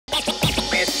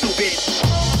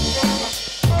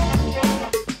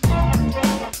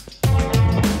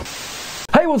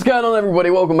What's going on, everybody?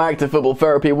 Welcome back to Football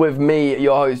Therapy with me,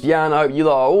 your host Yan. I hope you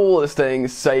are all staying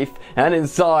safe and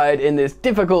inside in this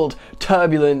difficult,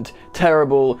 turbulent,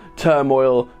 terrible,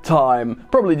 turmoil time.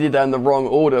 Probably did that in the wrong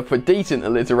order for decent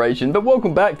alliteration, but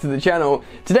welcome back to the channel.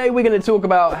 Today we're going to talk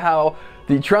about how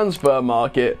the transfer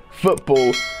market,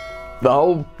 football, the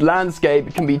whole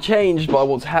landscape can be changed by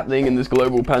what's happening in this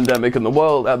global pandemic in the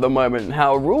world at the moment,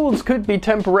 how rules could be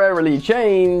temporarily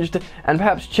changed, and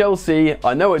perhaps Chelsea,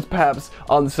 I know it's perhaps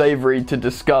unsavory to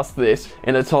discuss this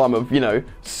in a time of,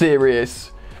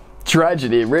 serious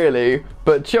tragedy really,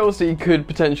 but Chelsea could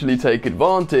potentially take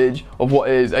advantage of what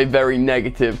is a very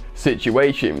negative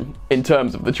situation in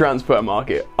terms of the transfer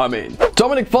market.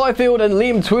 Dominic Fifield and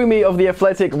Liam Twomey of The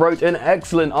Athletic wrote an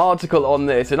excellent article on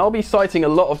this, and I'll be citing a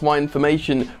lot of my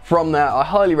information from that. I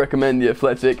highly recommend The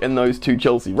Athletic and those two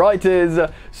Chelsea writers,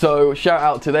 so shout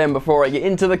out to them before I get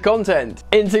into the content.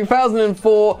 In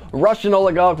 2004, Russian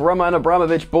oligarch Roman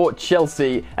Abramovich bought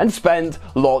Chelsea and spent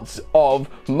lots of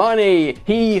money.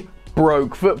 He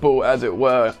broke football, as it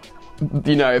were.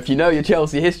 If you know your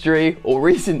Chelsea history, or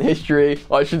recent history,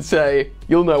 I should say,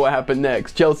 you'll know what happened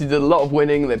next. Chelsea did a lot of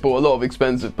winning, they bought a lot of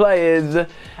expensive players,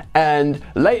 and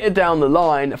later down the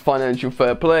line, financial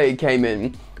fair play came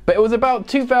in. But it was about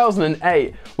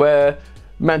 2008 where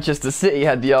Manchester City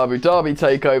had the Abu Dhabi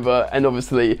takeover, and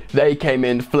obviously they came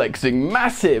in flexing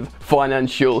massive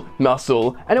financial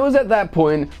muscle, and it was at that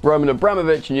point Roman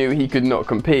Abramovich knew he could not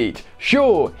compete.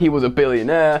 Sure, he was a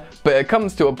billionaire, but it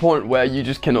comes to a point where you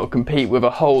just cannot compete with a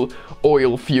whole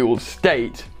oil-fueled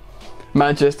state.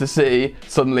 Manchester City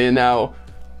suddenly are now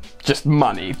just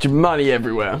money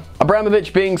everywhere.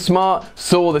 Abramovich, being smart,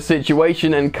 saw the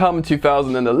situation, and come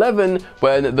 2011,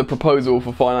 when the proposal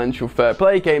for financial fair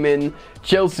play came in,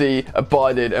 Chelsea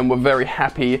abided and were very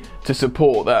happy to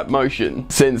support that motion.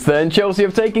 Since then, Chelsea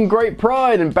have taken great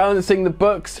pride in balancing the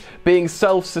books, being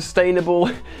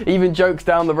self-sustainable, even jokes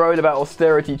down the road about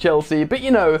austerity Chelsea, but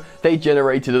they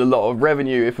generated a lot of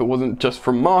revenue. If it wasn't just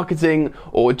from marketing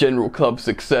or general club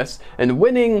success and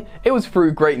winning, it was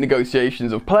through great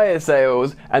negotiations of player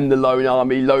sales and the loan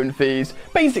army, loan fees,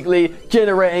 basically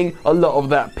generating a lot of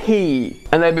that P.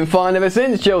 And they've been fine ever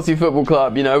since, Chelsea Football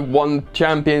Club. Won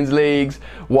Champions Leagues,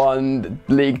 won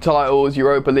league titles,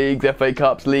 Europa Leagues, FA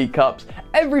Cups, League Cups.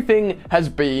 Everything has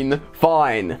been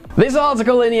fine. This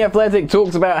article in The Athletic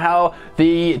talks about how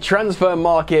the transfer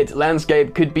market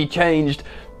landscape could be changed,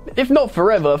 if not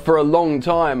forever, for a long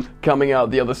time coming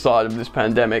out the other side of this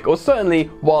pandemic, or certainly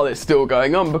while it's still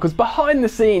going on, because behind the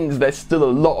scenes there's still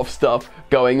a lot of stuff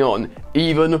going on,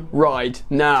 even right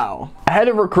now. A head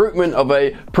of recruitment of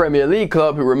a Premier League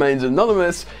club, who remains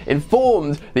anonymous,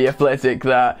 informed The Athletic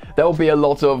that there will be a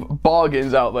lot of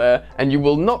bargains out there, and you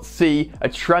will not see a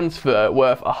transfer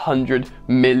worth 100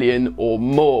 million or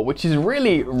more, which is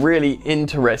really, really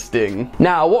interesting.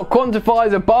 Now, what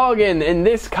quantifies a bargain in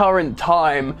this current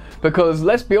time? Because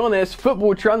let's be honest,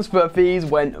 football transfer fees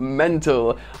went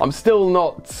mental. I'm still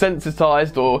not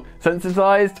sensitized or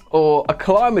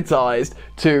acclimatized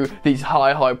to these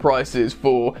high prices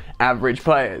for average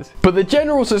players. But the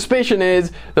general suspicion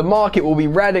is the market will be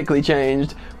radically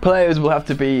changed. Players will have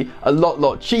to be a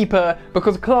lot cheaper,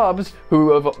 because clubs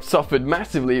who have suffered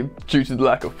massively due to the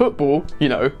lack of football,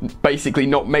 basically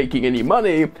not making any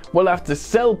money, will have to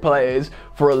sell players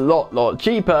for a lot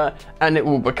cheaper, and it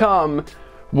will become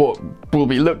what will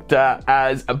be looked at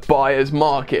as a buyer's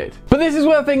market. But this is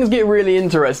where things get really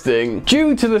interesting.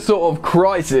 Due to the sort of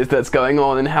crisis that's going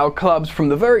on, and how clubs from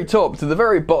the very top to the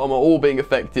very bottom are all being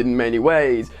affected in many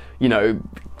ways.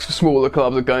 Smaller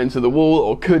clubs are going to the wall,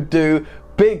 or could do.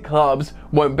 Big clubs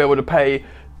won't be able to pay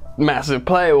massive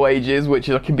player wages, which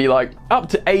can be like up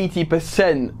to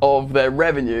 80% of their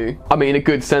revenue. A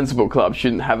good sensible club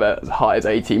shouldn't have as high as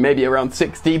 80, maybe around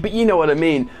 60, but you know what I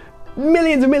mean.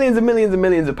 Millions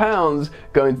of pounds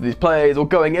going to these players, or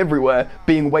going everywhere,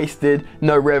 being wasted,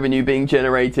 no revenue being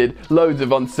generated, loads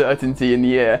of uncertainty in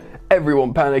the air,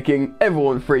 everyone panicking,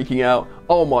 everyone freaking out.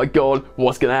 Oh my god,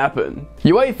 what's gonna happen?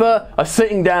 UEFA are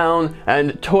sitting down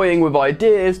and toying with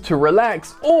ideas to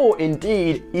relax, or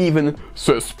indeed even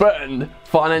suspend,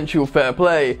 financial fair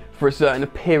play for a certain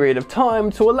period of time,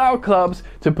 to allow clubs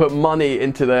to put money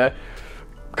into their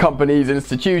companies,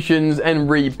 institutions, and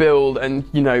rebuild,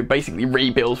 and basically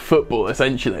rebuild football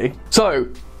essentially. So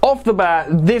off the bat,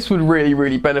 this would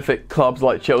really benefit clubs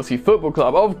like Chelsea Football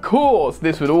Club. Of course,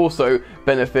 this would also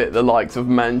benefit the likes of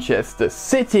Manchester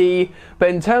City, but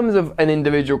in terms of an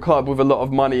individual club with a lot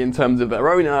of money in terms of their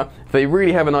owner, if they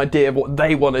really have an idea of what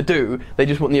they want to do, they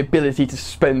just want the ability to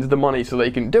spend the money so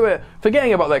they can do it,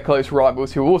 forgetting about their close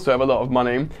rivals who also have a lot of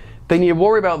money, they need to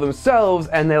worry about themselves,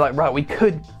 and they're like, right, we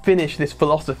could finish this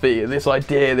philosophy, this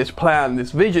idea, this plan,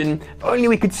 this vision, if only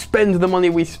we could spend the money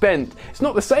we spent. It's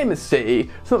not the same as City,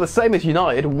 it's not the same as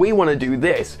United. We want to do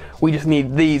this, we just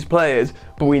need these players,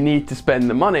 but we need to spend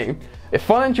the money. If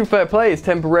financial fair play is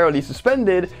temporarily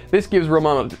suspended, this gives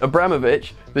Roman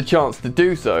Abramovich the chance to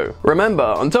do so. Remember,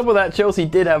 on top of that, Chelsea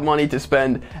did have money to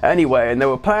spend anyway, and they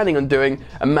were planning on doing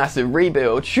a massive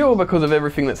rebuild. Sure, because of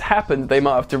everything that's happened, they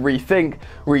might have to rethink,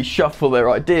 reshuffle their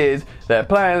ideas, their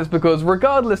plans, because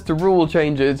regardless to rule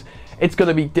changes, it's going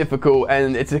to be difficult,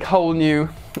 and it's a whole new...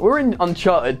 We're in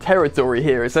uncharted territory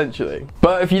here, essentially.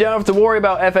 But if you don't have to worry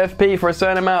about FFP for a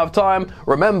certain amount of time,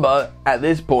 remember, at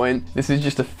this point, this is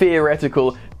just a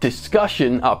theoretical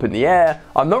discussion up in the air.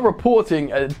 I'm not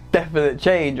reporting a definite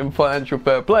change in financial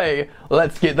fair play.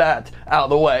 Let's get that out of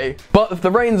the way. But if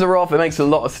the reins are off, it makes a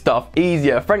lot of stuff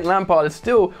easier. Frank Lampard is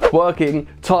still working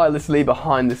tirelessly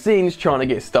behind the scenes, trying to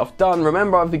get stuff done.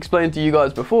 Remember, I've explained to you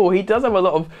guys before, he does have a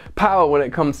lot of power when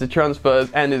it comes to transfers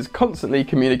and is constantly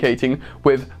communicating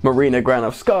with Marina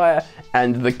Granovskaya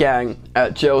and the gang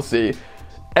at Chelsea.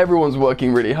 Everyone's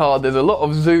working really hard. There's a lot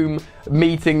of Zoom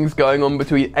meetings going on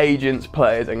between agents,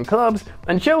 players and clubs,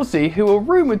 and Chelsea, who are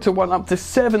rumoured to want up to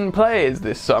 7 players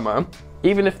this summer,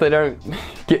 even if they don't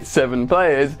get 7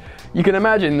 players, you can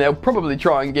imagine they'll probably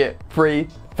try and get 3,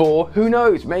 4, who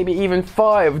knows, maybe even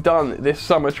 5 done this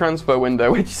summer transfer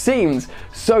window, which seems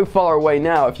so far away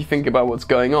now if you think about what's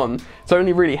going on. It's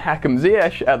only really Hakim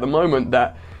Ziyech at the moment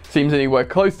that seems anywhere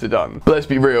close to done. But let's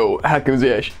be real, Hakim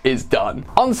Ziyech is done.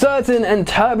 Uncertain and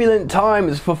turbulent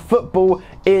times for football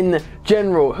in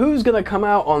general. Who's going to come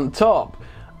out on top?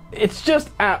 It's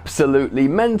just absolutely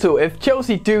mental. If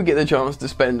Chelsea do get the chance to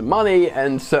spend money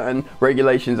and certain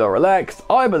regulations are relaxed,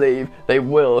 I believe they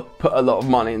will put a lot of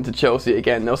money into Chelsea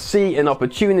again. They'll see an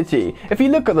opportunity. If you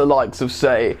look at the likes of,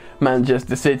 say,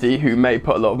 Manchester City, who may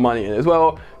put a lot of money in as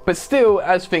well, but still,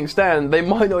 as things stand, they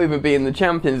might not even be in the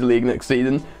Champions League next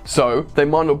season, so they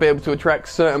might not be able to attract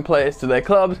certain players to their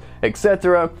clubs,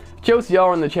 etc. Chelsea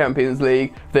are in the Champions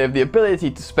League, they have the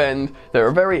ability to spend, they're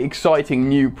a very exciting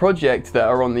new project that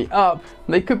are on the up,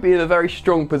 they could be in a very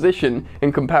strong position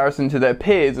in comparison to their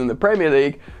peers in the Premier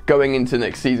League going into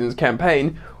next season's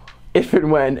campaign, if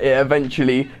and when it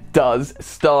eventually does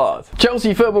start.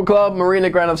 Chelsea Football Club, Marina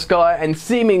Granovskaya and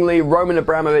seemingly Roman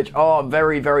Abramovich are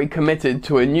very, very committed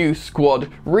to a new squad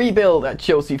rebuild at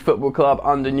Chelsea Football Club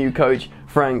under new coach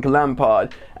Frank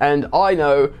Lampard. And I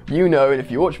know, you know, and if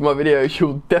you watch my videos,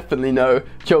 you'll definitely know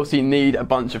Chelsea need a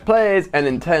bunch of players and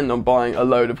intend on buying a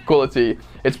load of quality.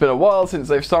 It's been a while since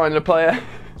they've signed a player.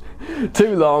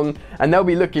 Too long, and they'll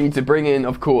be looking to bring in,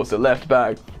 of course, a left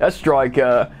back, a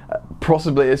striker,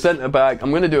 possibly a centre back. I'm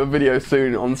going to do a video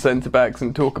soon on centre backs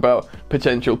and talk about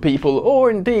potential people, or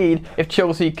indeed if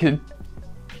Chelsea could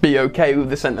be okay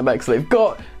with the centre backs they've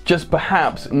got, just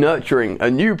perhaps nurturing a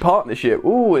new partnership.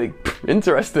 Ooh,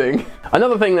 interesting.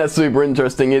 Another thing that's super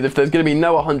interesting is if there's going to be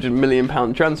no £100 million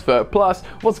transfer, plus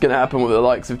what's going to happen with the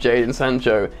likes of Jadon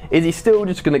Sancho? Is he still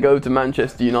just going to go to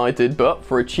Manchester United, but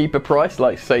for a cheaper price,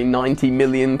 like say £90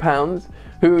 million?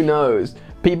 Who knows?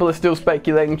 People are still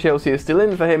speculating Chelsea is still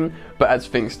in for him, but as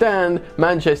things stand,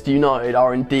 Manchester United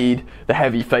are indeed the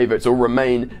heavy favourites, or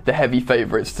remain the heavy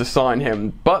favourites to sign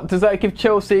him. But does that give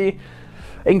Chelsea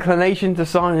inclination to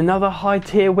sign another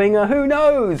high-tier winger? Who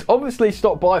knows? Obviously,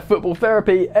 stop by Football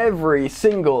Therapy every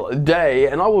single day,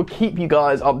 and I will keep you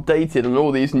guys updated on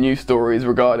all these news stories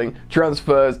regarding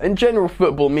transfers and general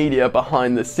football media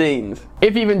behind the scenes.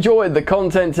 If you've enjoyed the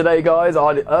content today, guys,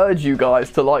 I'd urge you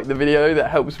guys to like the video. That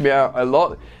helps me out a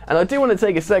lot. And I do want to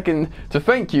take a second to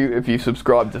thank you if you've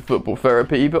subscribed to Football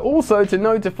Therapy, but also to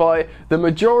notify the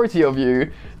majority of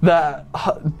you that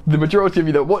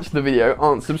watch the video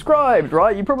aren't subscribed,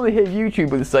 right? You probably hear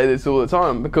YouTubers say this all the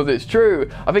time, because it's true.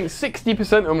 I think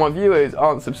 60% of my viewers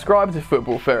aren't subscribed to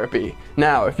Football Therapy.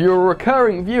 Now, if you're a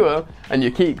recurring viewer and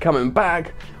you keep coming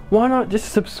back, why not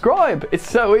just subscribe? It's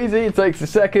so easy, it takes a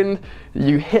second.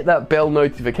 You hit that bell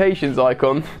notifications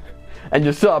icon and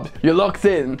you're subbed, you're locked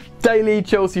in. Daily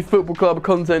Chelsea Football Club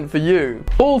content for you.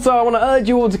 Also, I want to urge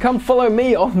you all to come follow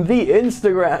me on the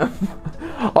Instagram.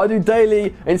 I do daily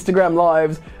Instagram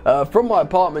lives from my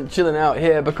apartment, chilling out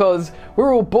here, because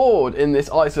we're all bored in this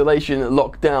isolation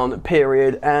lockdown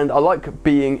period, and I like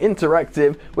being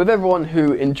interactive with everyone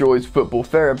who enjoys Football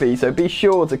Therapy. So be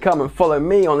sure to come and follow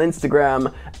me on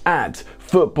Instagram at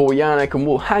Football Yannick, and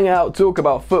we'll hang out, talk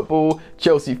about football,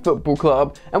 Chelsea Football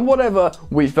Club, and whatever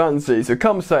we fancy. So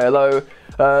come say hello.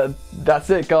 That's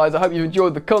it, guys. I hope you've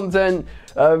enjoyed the content.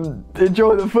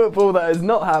 Enjoy the football that is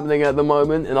not happening at the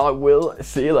moment, and I will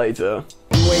see you later.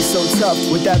 life so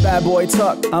tough with that bad boy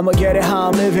tuck. I'ma get it how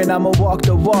I'm living, I'ma walk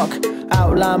the walk.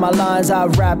 Outline my lines, I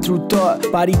rap through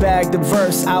thought. Body bag the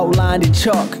verse, outlined in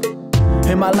chalk.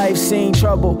 In my life seen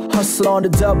trouble, hustle on the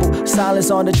double.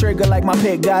 Silence on the trigger like my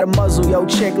pick got a muzzle. Yo,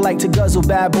 chick like to guzzle,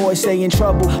 bad boy stay in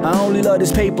trouble. I only love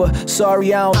this paper,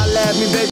 sorry I don't. I laugh me, baby.